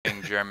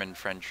German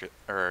French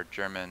or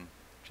German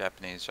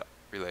Japanese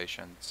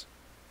relations.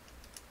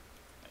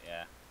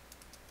 Yeah.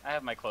 I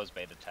have my closed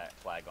beta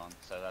flag on,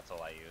 so that's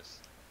all I use.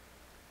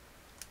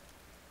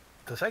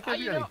 Does that give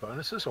you any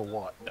bonuses or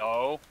what?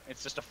 No,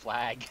 it's just a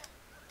flag.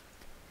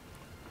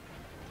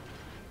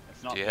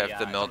 It's not. Do you have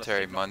the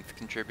military month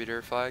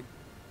contributor flag?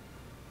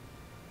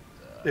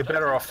 You're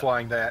better off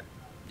flying that.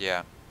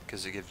 Yeah,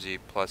 because it gives you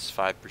plus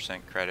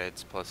 5%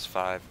 credits, plus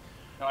 5%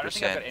 No, I don't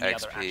think I've got any XP.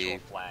 other actual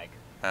flag.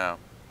 Oh,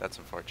 that's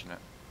unfortunate.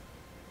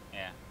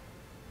 Yeah.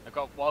 I've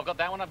got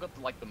that one. I've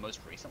got like the most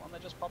recent one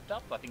that just popped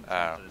up. I think it's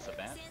after this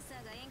event.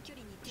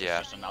 Yeah.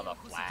 It's just another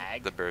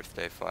flag. The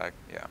birthday flag,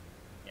 yeah.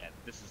 Yeah,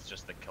 this is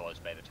just the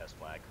closed beta test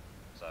flag.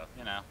 So,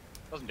 you know,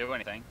 doesn't do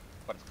anything,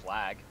 but it's a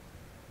flag.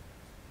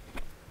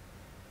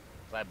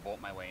 So I bought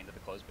my way into the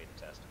closed beta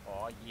test.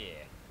 Oh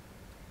yeah.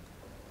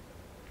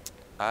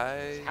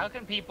 How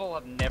can people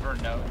have never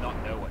not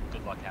know what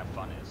good luck have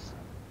fun is?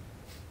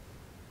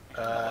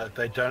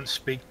 They don't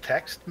speak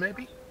text,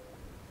 maybe?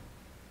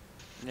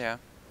 Yeah.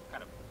 What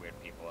kind of weird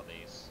people are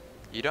these?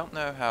 You don't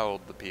know how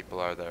old the people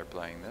are that are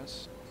playing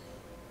this.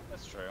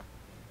 That's true.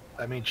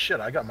 I mean,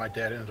 shit, I got my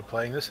dad into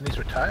playing this and he's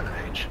retirement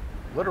age.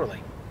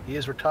 Literally. He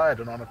is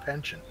retired and on a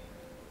pension.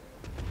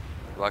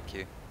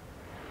 Lucky.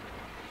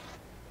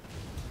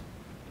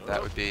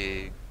 That would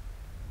be...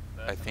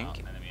 I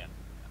think...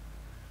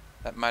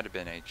 That might have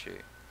been HE.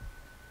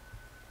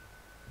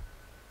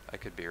 I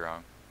could be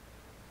wrong.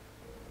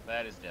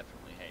 That is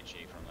definitely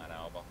HE from that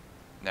album.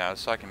 No, I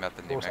was talking about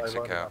the New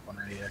Mexico. Oh,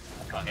 yeah,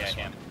 I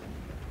can.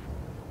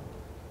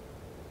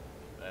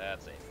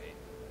 That's AP.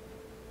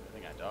 I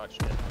think I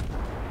dodged it.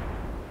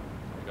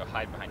 I'm gonna go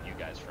hide behind you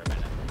guys for a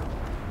minute.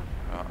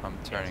 I'm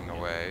turning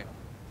away.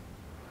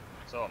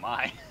 So am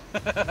I.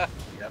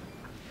 Yep.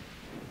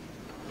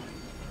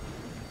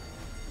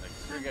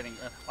 You're getting.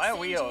 Why are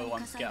we all the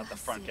ones get out the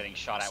front getting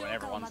shot at when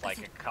everyone's like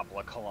a couple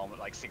of kilometers,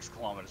 like 6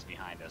 kilometers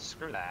behind us?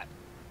 Screw that.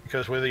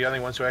 Because we're the only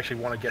ones who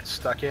actually want to get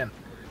stuck in.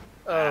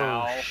 Oh,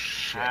 ow,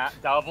 shit.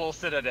 Double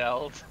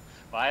citadeled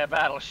by a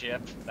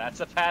battleship.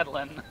 That's a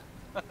paddling.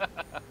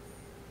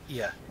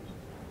 Yeah.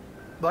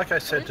 Like I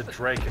said to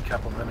Drake a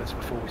couple minutes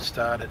before we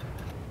started,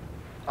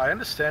 I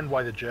understand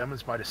why the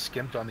Germans might have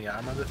skimped on the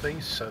armor of the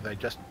things, so they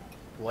just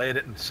layered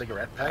it in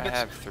cigarette packets. I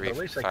have 3 at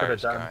least they could have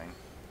fires done. going.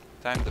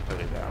 Time to put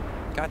it out.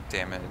 God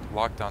damn it, it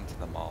locked onto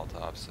the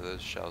Molotov, so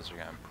those shells are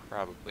gonna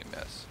probably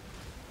miss.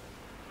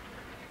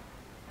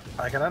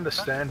 I can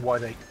understand why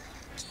they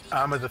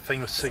armor the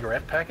thing with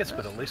cigarette packets,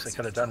 but at least they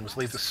could have done was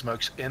leave the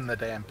smokes in the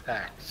damn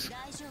packs.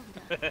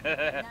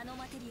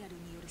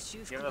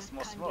 Give us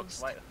more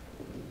smokes. Like,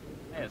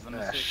 there's the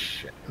Mitsuki.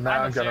 Shit.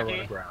 Now I'm gonna run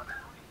aground.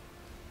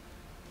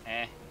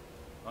 As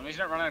long as you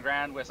don't run on the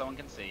ground where someone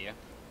can see you.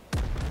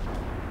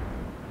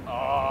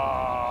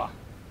 Oh.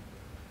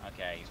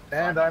 Okay.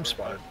 And I'm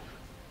spotted.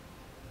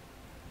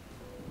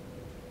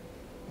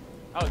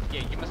 Oh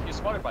yeah, you must be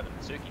spotted by the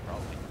Mitsuki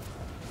probably.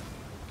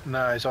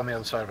 No, he's on the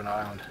other side of an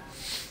island.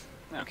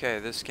 No. Okay,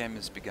 this game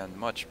has begun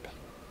much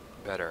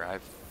better. I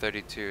have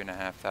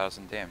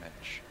 32,500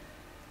 damage.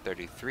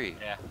 33.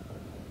 Yeah.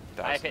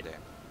 I've hit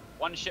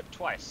one ship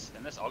twice,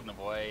 and this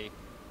Ognovoy.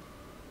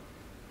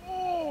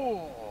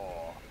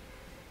 Oh,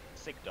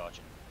 sick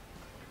dodging.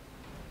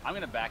 I'm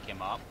gonna back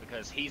him up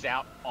because he's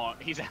out on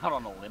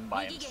a limb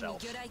by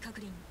himself.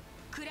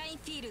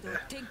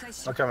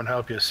 I'll come and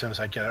help you as soon as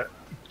I get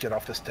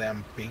off this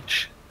damn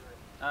beach.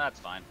 That's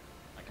fine.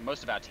 Like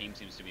most of our team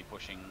seems to be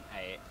pushing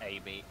A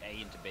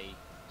into B,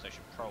 so I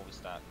should probably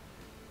start.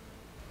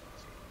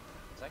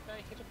 Is that guy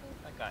hittable?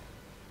 That guy.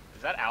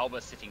 Is that Alba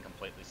sitting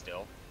completely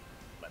still?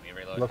 Let me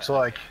reload. Looks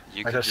like.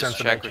 You can just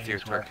check with your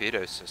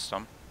torpedo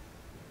system.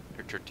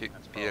 Your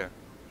torpedo.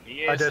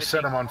 I just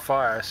set him on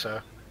fire,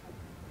 so.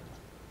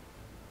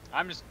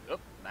 I'm just. Oh,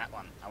 that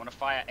one. I want to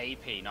fire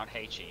AP, not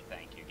HE.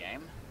 Thank you,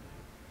 game.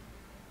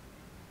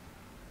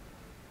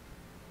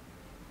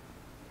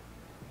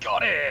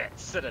 Got it!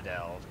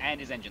 Citadel. And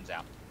his engine's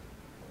out.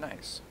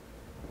 Nice.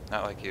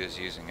 Not like he was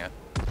using it.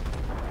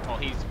 Well,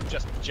 he's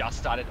just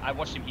started. I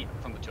watched him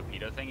from the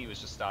torpedo thing. He was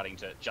just starting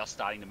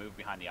to move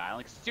behind the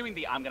island. Cause he's doing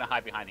the I'm gonna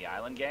hide behind the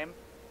island game.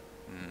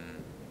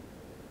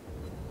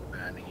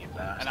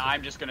 And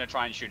I'm just gonna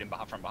try and shoot him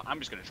from behind. I'm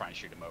just gonna try and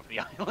shoot him over the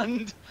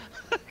island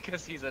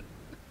because he's a.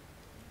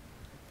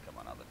 Come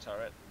on, other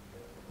turret.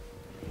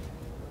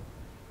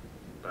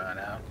 Burn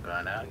out,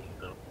 you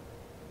little.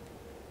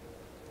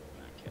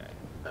 Okay.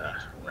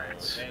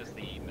 Rats. There's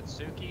the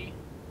Mitsuki,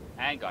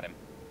 and got him.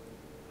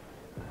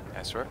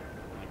 Nice work.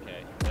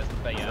 Okay, there's the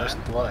Bayern.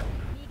 First blood.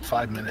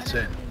 5 minutes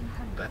in.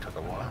 That took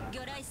a while.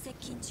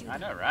 I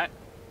know, right?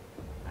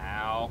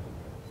 Ow.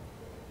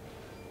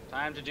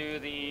 Time to do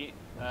the.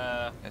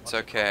 It's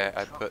okay.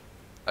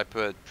 I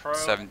put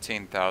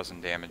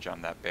 17,000 damage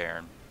on that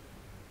Bayern.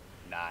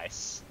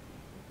 Nice.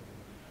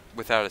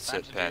 Without a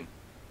sit pen.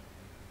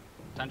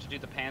 Time to do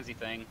the pansy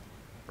thing.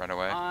 Run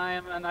away.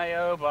 I'm an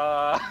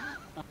Ioba.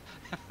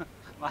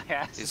 My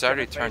ass. He's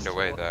already turned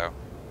away though.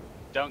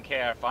 Don't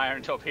care.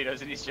 Firing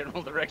torpedoes in these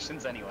general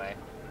directions anyway.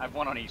 I've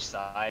one on each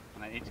side,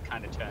 and I need to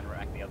kind of turn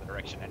back the other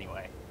direction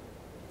anyway.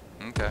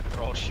 Okay.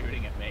 They're all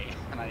shooting at me,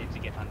 and I need to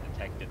get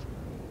undetected.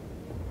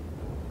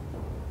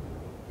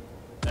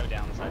 No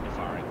downside to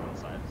firing one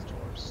side of the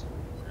torps,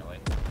 really.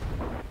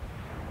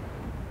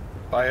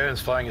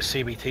 Bayern's flying a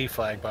CBT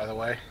flag, by the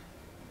way.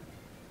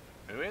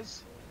 Who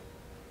is?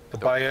 The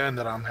Bayern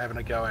that I'm having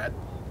a go at.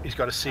 He's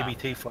got a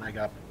CBT flag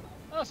up.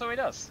 Oh, so he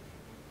does.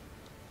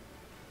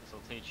 This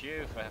will teach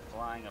you for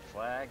flying a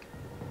flag.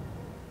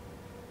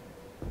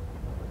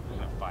 I'm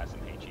gonna fire some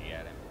HE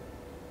at him.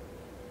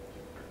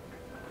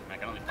 I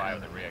can only fire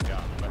with a rear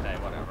gun, but hey,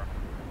 whatever.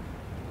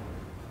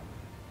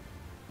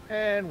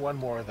 And one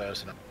more of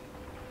those in him.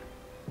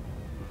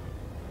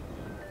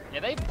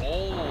 Yeah, they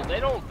bowl. They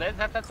don't.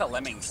 That's a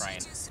lemming train.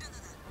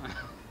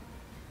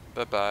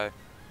 Bye-bye.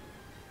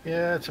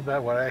 Yeah, it's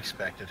about what I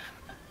expected.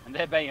 And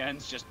their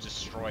Bayerns just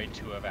destroyed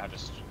two of our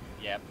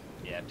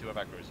two of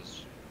our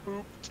cruisers.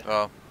 Pooped.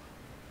 Well,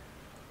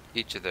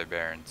 each of their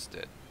barons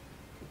did.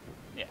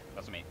 Yeah,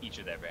 that's what I mean. Each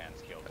of their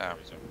Bayerns killed a Oh.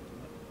 cruiser.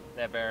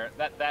 Their Baron,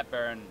 that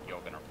Baron,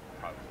 you're gonna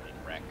probably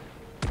wreck.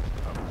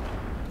 Hopefully.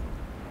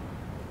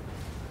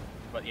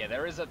 But yeah,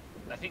 there is a.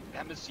 I think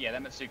that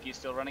Mitsuki is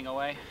still running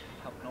away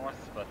up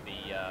north, but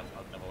the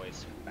Ognavoy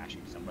is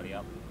bashing somebody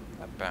up.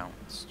 That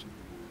bounced.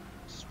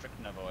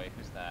 Stricknavoy,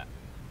 who's that?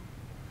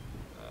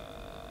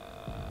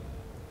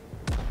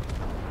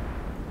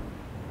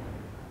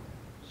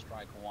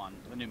 Strike one.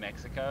 The New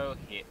Mexico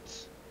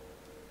hit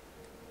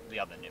the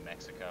other New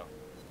Mexico.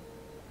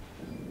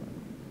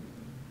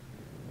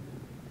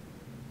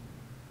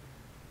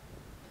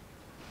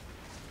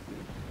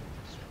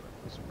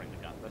 Let's bring the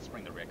gun. Let's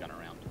bring the rear gun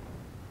around.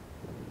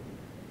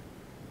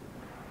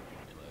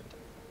 Reload.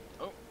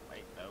 Oh,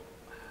 wait, no.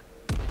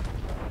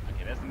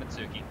 Okay, there's the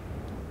Mitsuki.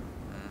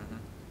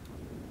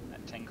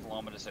 At 10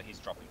 kilometers, so he's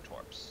dropping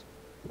torps.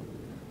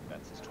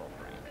 That's his torp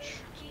range.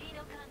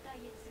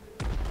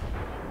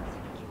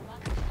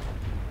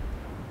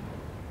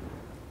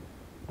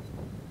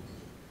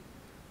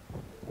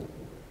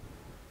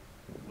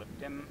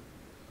 Flipped him.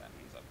 That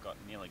means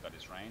I've nearly got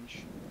his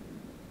range.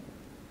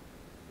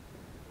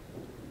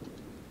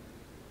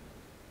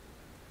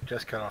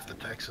 Just cut off the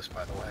Texas,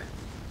 by the way.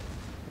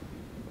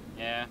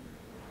 Yeah.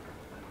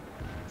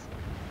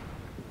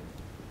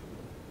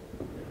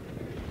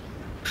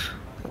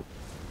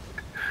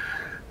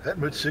 That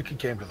Mitsuki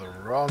came to the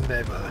wrong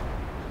neighborhood.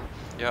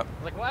 Yep.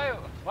 Like,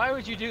 why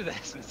would you do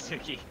this,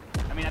 Mitsuki?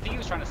 I mean, I think he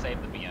was trying to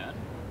save the Bayern,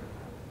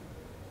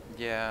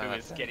 Yeah. who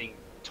is getting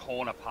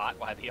torn apart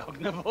by the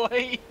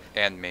Ognavoy.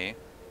 And me.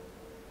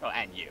 Well,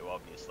 and you,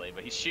 obviously,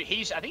 but I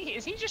think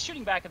is he just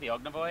shooting back at the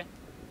Ognavoy?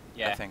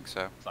 Yeah, I think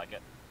so. looks like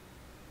it.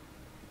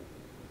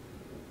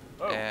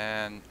 Oh,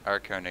 And our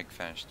Koenig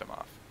finished him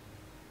off.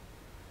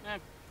 eh,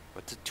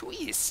 What's a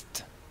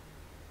twist?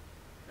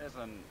 there's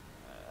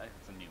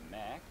it's a new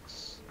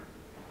Max.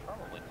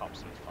 Probably pop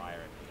some fire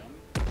at him.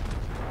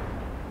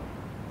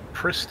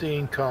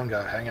 Pristine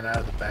Congo hanging out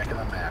at the back of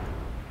the map.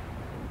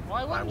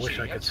 Why I wouldn't wish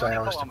you? I He could has say I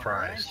 20 was kilometer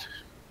surprised. range.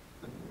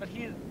 But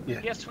he Yeah.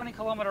 has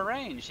 20-kilometer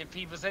range. If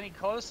he was any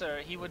closer,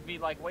 he would be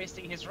like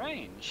wasting his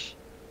range.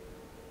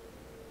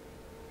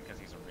 Because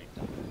he's a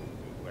retard.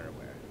 Where?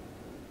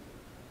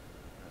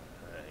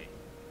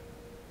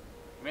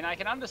 I mean, I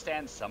can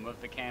understand some of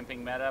the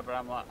camping meta, but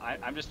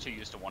I'm just too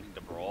used to wanting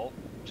to brawl,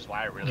 which is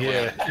why I really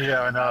want to.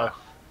 Yeah, I know.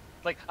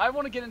 Like, I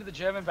want to get into the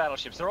German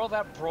battleships. They're all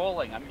about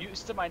brawling. I'm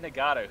used to my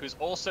Nagato, who's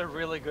also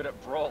really good at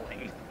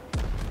brawling.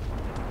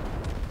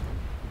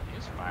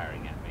 He's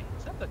firing at me.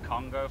 Is that the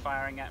Congo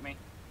firing at me?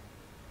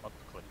 What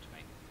clipped me?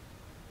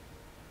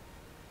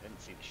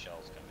 Didn't see the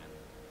shells come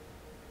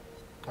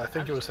in. I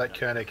think it was that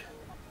Koenig.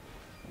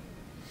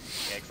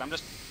 Yeah, because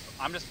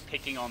I'm just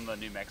picking on the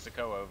New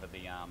Mexico over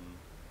the Island.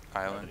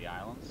 over the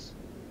islands.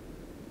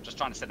 Just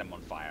trying to set him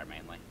on fire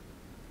mainly.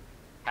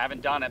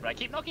 Haven't done it, but I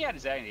keep knocking out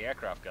his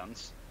anti-aircraft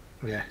guns.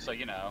 Yeah. So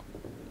you know.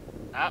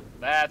 Ah,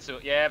 that's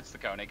it. Yeah, it's the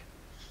Koenig.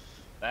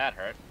 That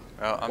hurt.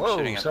 Well, I'm Whoa,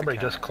 shooting at somebody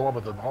the just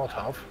Koenig. clobbered the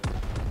Molotov.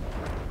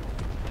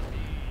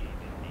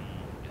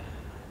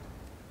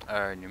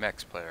 Our New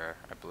Mex player,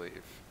 I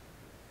believe.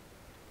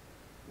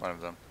 One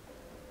of them.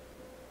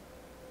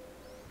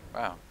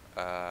 Wow.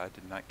 I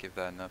did not give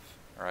that enough,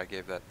 or I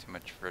gave that too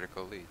much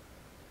vertical lead.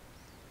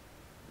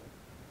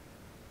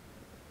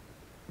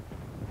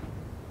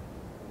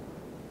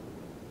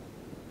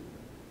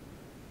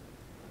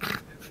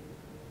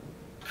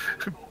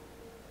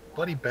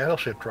 Bloody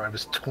battleship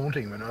drivers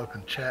taunting him in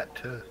open chat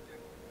too.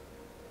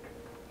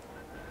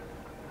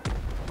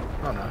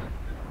 Oh no.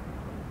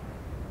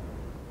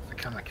 The You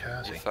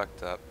kamikaze.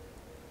 fucked up.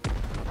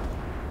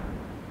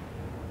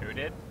 Who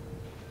did?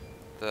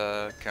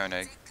 The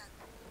Koenig.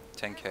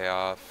 10k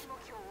off.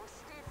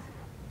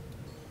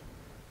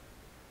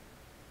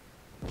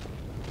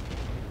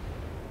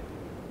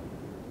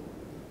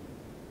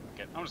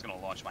 Okay, I'm just gonna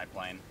launch my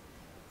plane.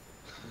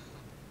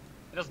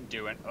 It doesn't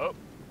do it. Oh,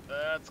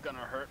 that's gonna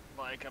hurt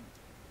like a...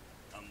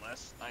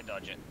 Unless I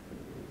dodge it.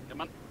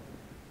 Come on.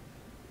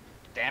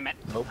 Damn it.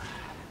 Nope.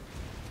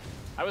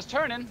 I was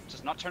turning,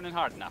 just not turning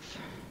hard enough.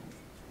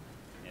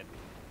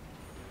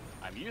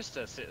 I'm used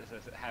to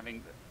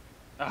having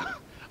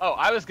Oh,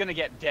 I was gonna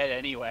get dead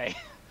anyway.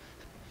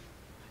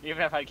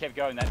 Even if I kept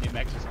going, that new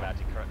mech was about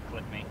to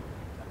clip me.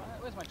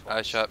 Where's my torps?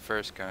 I shot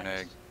first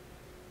Koenig.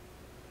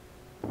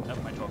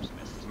 Nope, my torps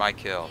missed. My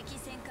kill.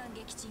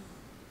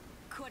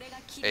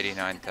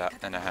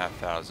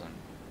 89,500.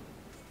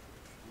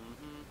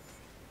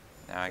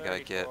 Now I gotta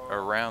get 34.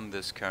 around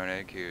this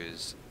Koenig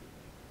who's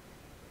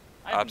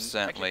I haven't-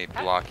 obstinately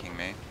actually, blocking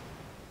me.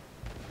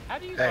 How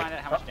do you Hey, find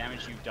out how much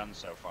damage you've done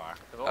so far?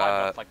 Because all I've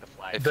got is like the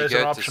flag. If There's you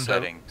an go to option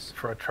settings,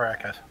 for a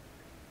tracker.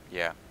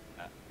 yeah.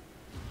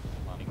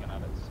 Well, you can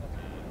have it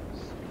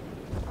settings.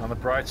 On the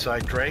bright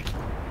side, Drake,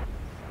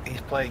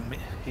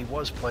 he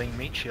was playing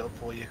Meat Shield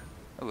for you.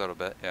 A little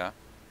bit, yeah.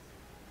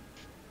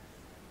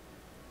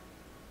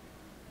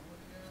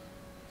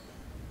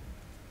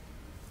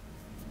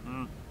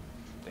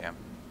 Damn.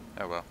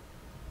 Oh well.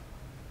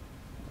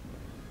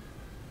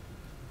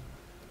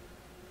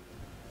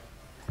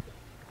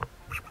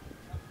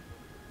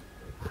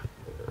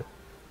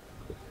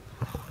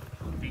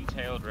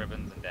 Detailed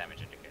ribbons and damage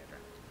indicator.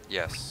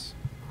 Yes.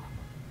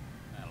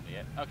 That'll be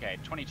it. Okay,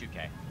 22k.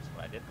 That's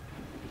what I did.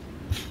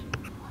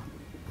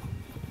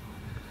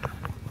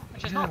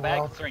 Which is Yeah, not bad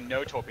well- considering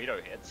no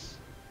torpedo hits.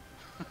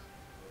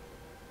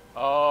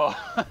 Oh,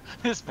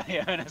 this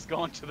Bayern has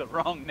gone to the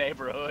wrong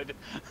neighborhood.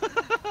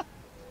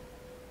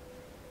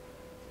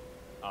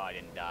 Oh, I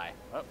didn't die.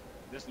 Oh,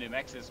 this new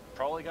mech is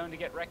probably going to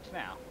get wrecked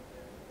now.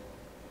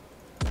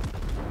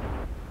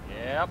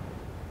 Yep.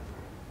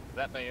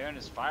 That Bayern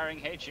is firing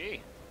HE.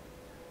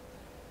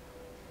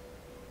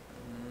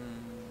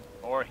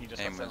 Or he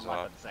just Aim wants was to light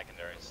off. up the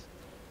secondaries.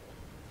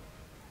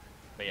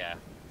 But yeah.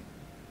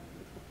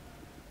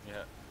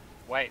 Yeah.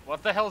 Wait,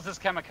 what the hell is this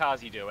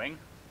kamikaze doing?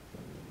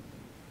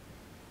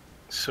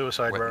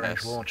 Suicide Witness.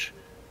 range launch.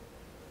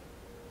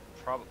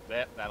 Probably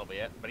that'll be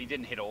it. But he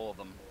didn't hit all of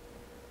them.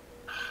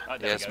 Oh,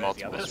 there Yes, we go, there's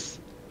the multiples. others.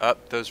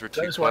 Up, those were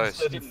too Those ones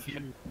close. didn't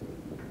hit.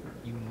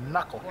 You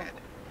knucklehead.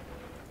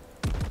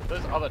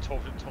 Those other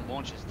torpedo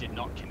launches did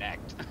not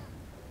connect.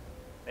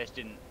 They just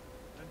didn't.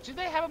 Do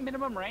they have a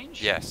minimum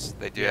range? Yes,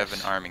 they do have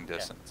Yes. an arming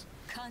distance.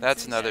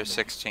 That's another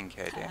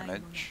 16k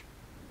damage.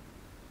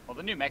 Well,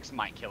 the new mechs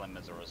might kill him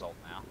as a result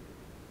now.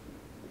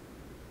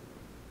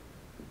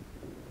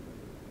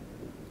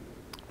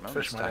 I'm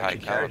Fish almost might a high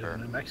actually carry to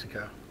caliber. New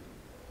Mexico.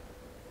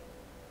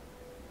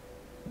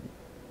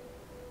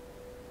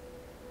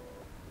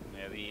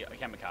 Yeah, the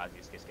kamikaze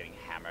is just getting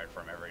hammered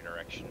from every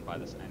direction by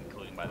this,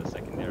 including by the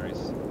secondaries.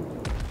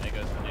 There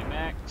goes the new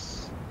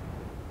mechs.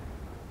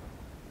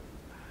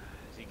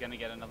 Is he gonna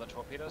get another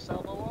torpedo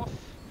salvo off?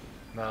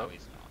 No. No,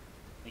 he's not.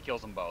 He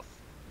kills them both.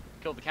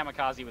 Killed the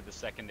kamikaze with the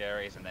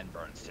secondaries and then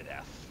burns to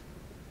death.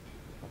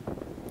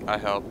 I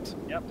helped.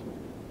 Yep.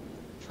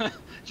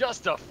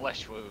 Just a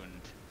flesh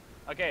wound.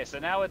 Okay, so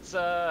now it's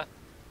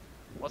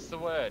what's the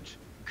word?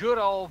 Good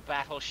old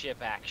battleship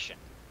action.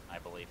 I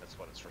believe that's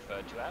what it's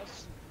referred to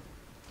as.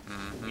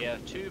 Mm-hmm. We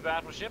have two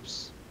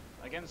battleships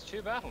against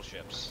two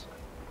battleships.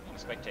 I'm gonna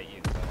spectate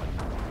you. 'Cause I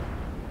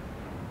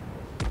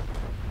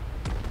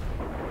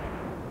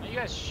like you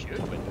guys shoot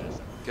with this.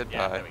 Goodbye.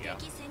 Yeah, there we go.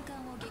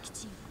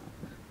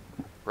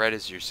 Right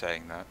as you're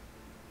saying that.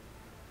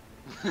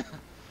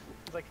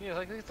 It's like, yeah,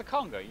 it's the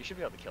Congo. You should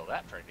be able to kill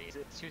that pretty easy.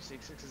 It's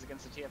 266s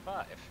against the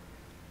TF5.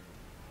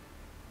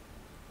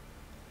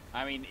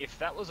 I mean, if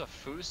that was a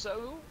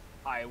Fuso,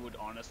 I would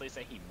honestly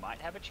say he might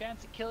have a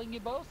chance at killing you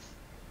both.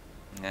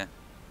 Yeah.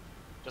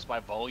 Just by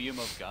volume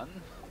of gun.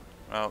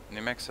 Well,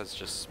 New Mexico has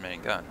just as many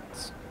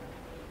guns.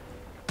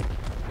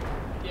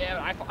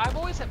 Yeah, I've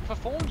always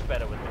performed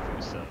better with the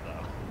Fuso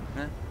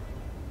though. Eh.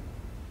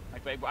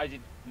 Like I did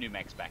New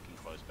Mex back in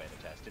closed beta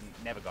test, and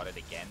never got it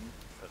again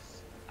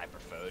because I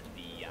preferred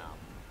the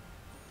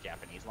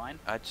Japanese line.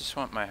 I just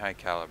want my high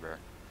caliber.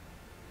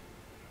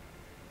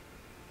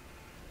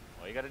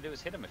 All you got to do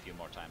is hit him a few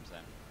more times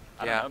then.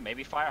 I Yeah. don't know,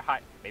 maybe fire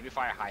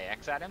high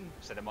X at him,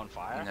 set him on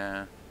fire.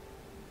 Nah.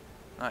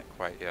 Not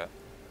quite yet.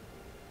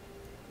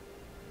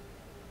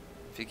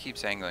 If he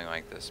keeps angling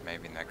like this,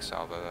 maybe next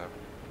salvo though.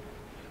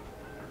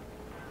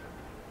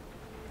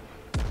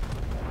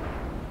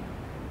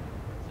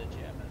 The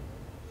German.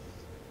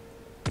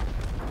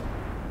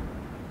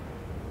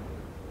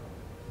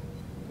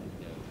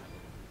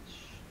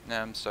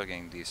 Nah, I'm still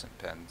getting decent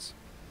pins.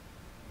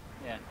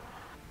 Yeah.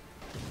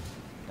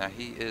 Now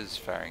he is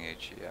firing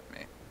HE at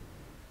me.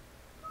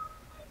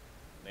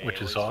 Yeah, Which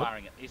well, is he's odd.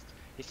 firing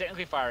he's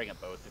technically firing at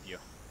both of you.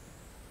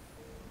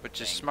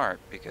 Which is Dang. smart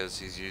because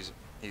he's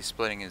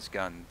splitting his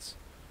guns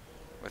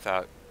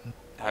without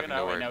having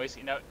to worry. No, he's,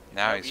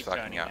 Now he's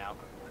fucking turning up. Now.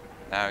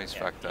 Now he's Yeah,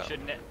 fucked he up.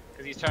 shouldn't,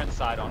 because he's turned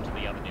side onto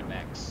the other new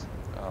mechs.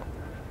 Oh.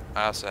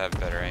 I also have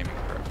better aiming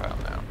profile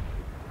now.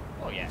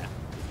 Oh yeah.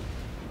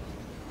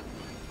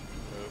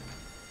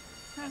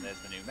 Boop. And there's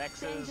the new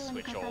mexes,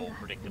 which all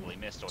predictably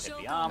missed or hit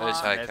the armor. There's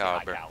and high there's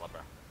caliber. the high caliber.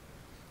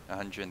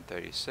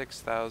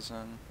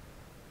 136,000.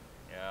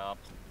 Yep.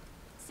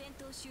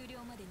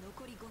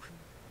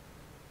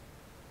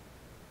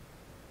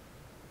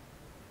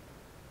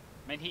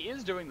 I mean, he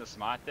is doing the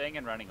smart thing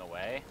and running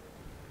away.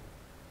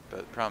 But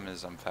the problem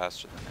is I'm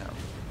faster than him.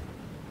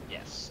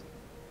 Yes.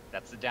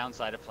 That's the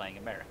downside of playing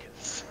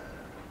Americans.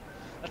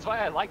 That's why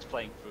I liked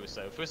playing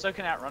Fuso. Fuso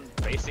can outrun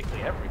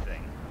basically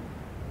everything.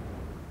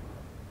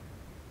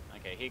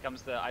 Okay, here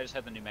comes the... I just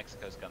heard the New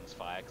Mexico's guns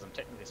fire, because I'm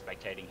technically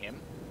spectating him.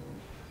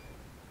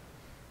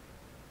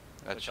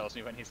 Which tells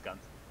me when his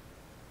guns...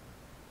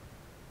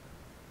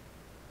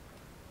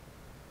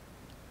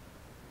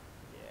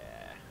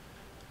 Yeah.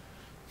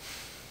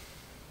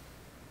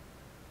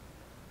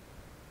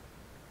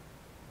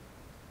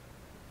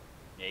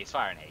 Yeah, he's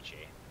firing HE.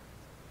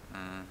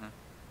 Mm-hmm.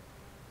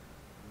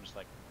 I'm just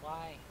like,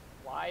 why?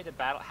 Why the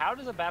battle? How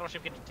does a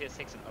battleship get to tier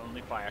 6 and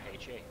only fire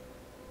HE?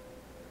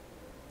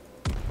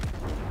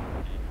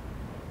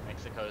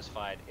 Mexico's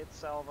fired its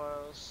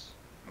salvos.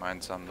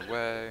 Mine's on the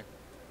way.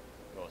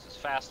 Yours is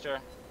faster.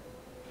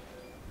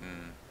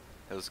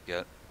 His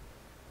get.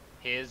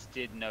 His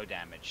did no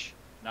damage.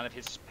 None of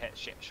his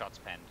shots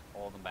penned.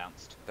 All of them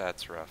bounced.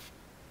 That's rough.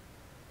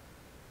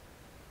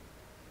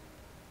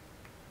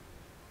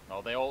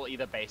 Well, they all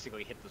either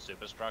basically hit the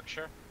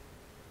superstructure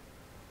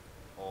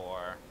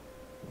or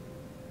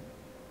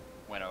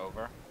went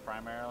over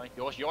primarily.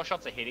 Your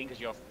shots are hitting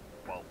because you're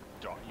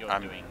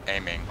I'm doing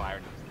aiming. fire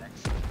into his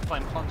decks.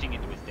 I'm plunging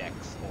into his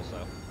decks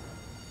also.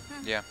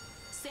 Yeah.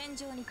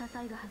 That's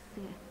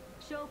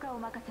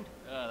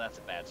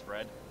a bad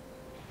spread.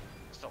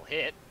 Still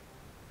hit.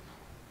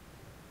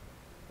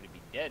 But he'd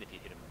be dead if you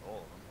hit him with all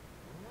of them.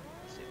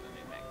 Let's see the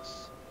new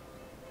mix.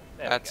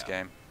 There That's we go.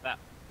 game. That.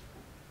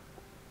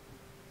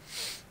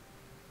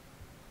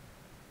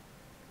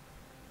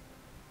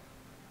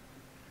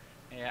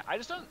 Yeah, I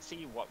just don't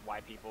see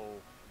why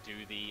people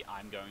do the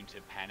I'm going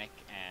to panic,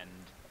 and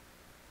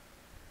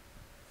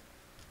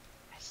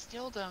I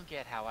still don't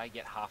get how I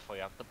get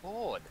halfway up the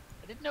board.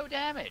 I did no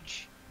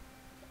damage.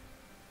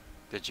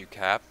 Did you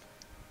cap?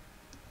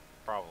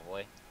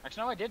 Probably.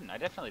 Actually, no, I didn't. I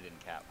definitely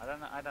didn't cap. I don't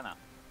know.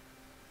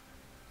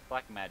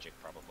 Black magic,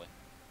 probably.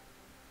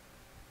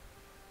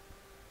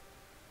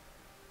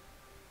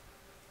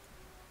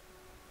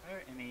 Are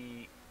there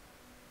any...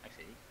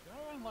 Actually, did I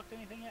unlock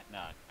anything yet? No.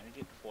 I need to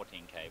get to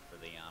 14k for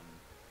the,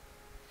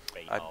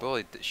 bait I hull.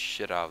 bullied the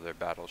shit out of their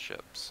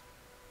battleships.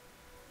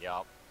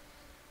 Yup.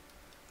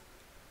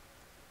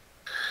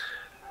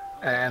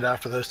 And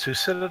after those 2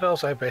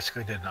 citadels, I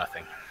basically did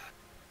nothing.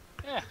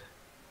 Yeah.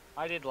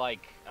 I did,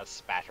 like, a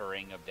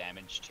spattering of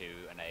damage to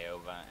an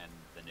Aova and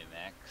the new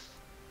mechs.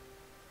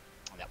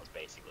 And that was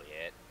basically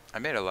it. I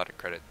made a lot of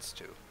credits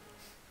too.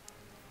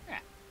 Yeah.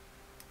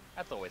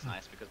 That's always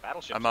nice, because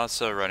battleships... I'm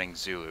also running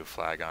Zulu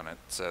flag on it,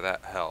 so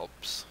that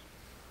helps.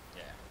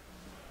 Yeah.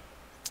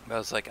 But I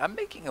was like, I'm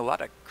making a lot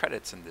of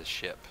credits in this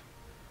ship.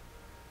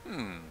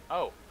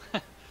 Oh.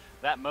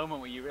 That moment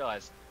where you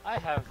realize, I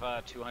have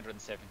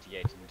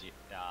 278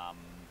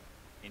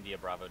 India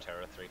Bravo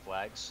Terror 3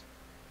 flags.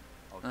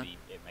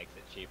 It makes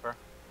it cheaper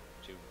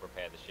to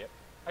repair the ship.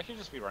 I should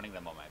just be running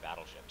them on my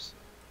battleships.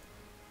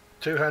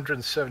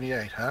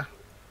 278, huh?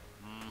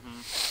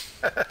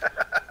 Mm-hmm.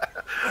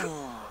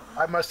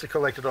 I must have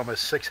collected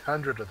almost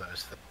 600 of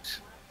those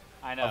things.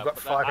 I know. I've got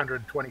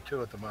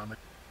 522 at the moment.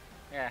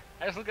 Yeah,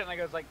 I just look at it and I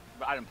goes like,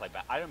 I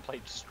don't play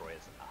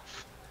destroyers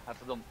enough. I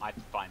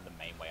find the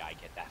main way I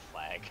get that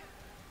flag.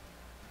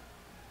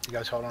 You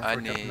guys hold on for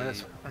a couple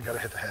minutes. I gotta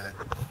hit the head.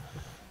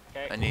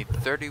 Okay. I need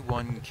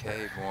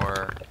 31k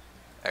more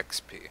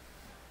XP.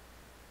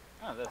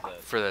 Oh, there's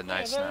a... For the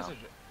nice now.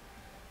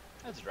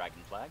 There's a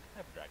dragon flag. I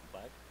have a dragon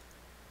flag.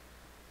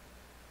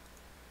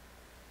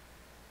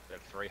 They're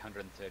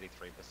 333%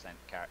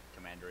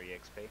 commander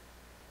EXP.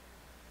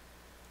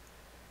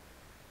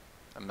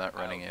 I'm not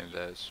running any of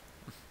those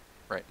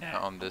right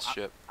now on this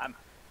ship. I'm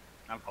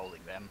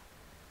holding them.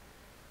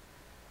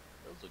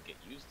 Those will get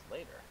used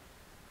later.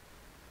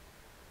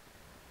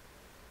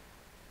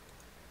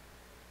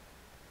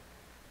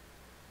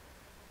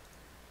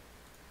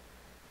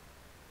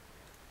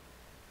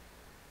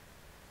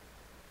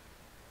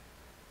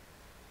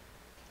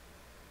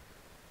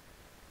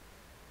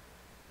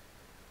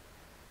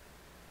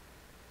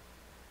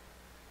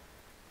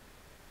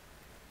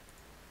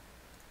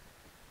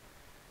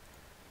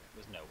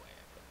 There's no way I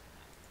put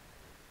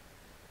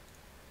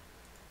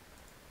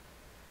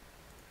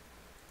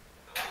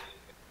that.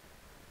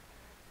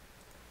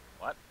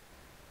 What?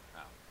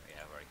 Oh,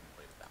 yeah, I've already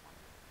completed that one.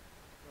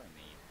 What do I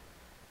need?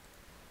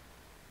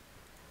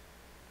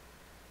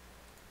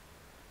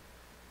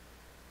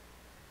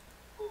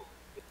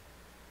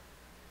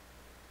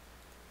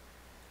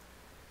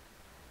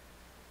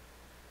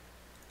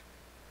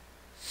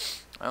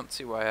 I don't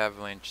see why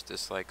Avalanche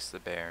dislikes the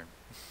Bayern.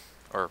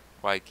 Or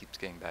why he keeps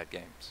getting bad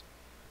games.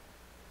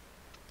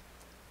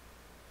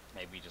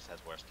 Maybe he just has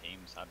worse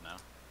teams, I don't know.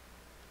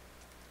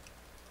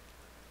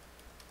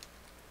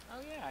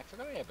 Oh yeah, I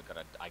forgot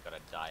I got a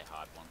Die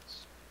Hard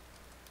once.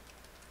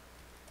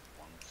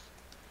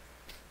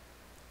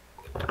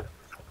 I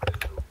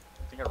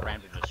think I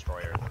rammed a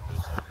destroyer in the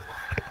Fuso.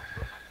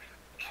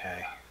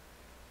 Okay.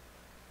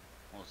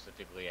 More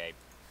specifically,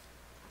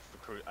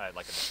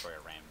 like a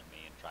destroyer rammed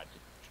me and tried to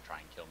try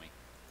and kill me.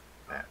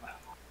 Yeah.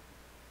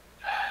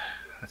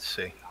 Let's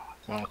see.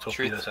 Well,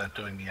 torpedoes aren't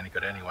doing me any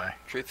good anyway.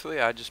 Truthfully,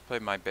 I just play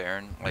my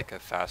Bayern like a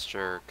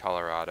faster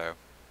Colorado.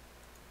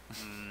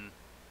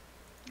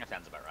 That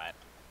sounds about right.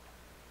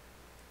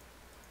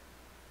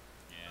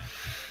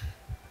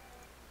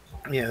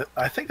 Yeah. Yeah,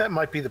 I think that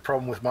might be the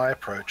problem with my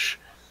approach.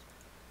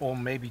 Or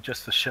maybe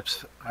just the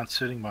ships aren't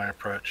suiting my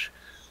approach.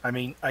 I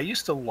mean, I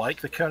used to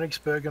like the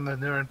Königsberg and the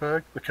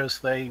Nuremberg because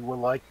they were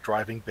like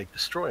driving big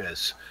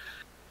destroyers.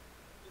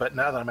 But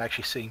now that I'm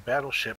actually seeing battleship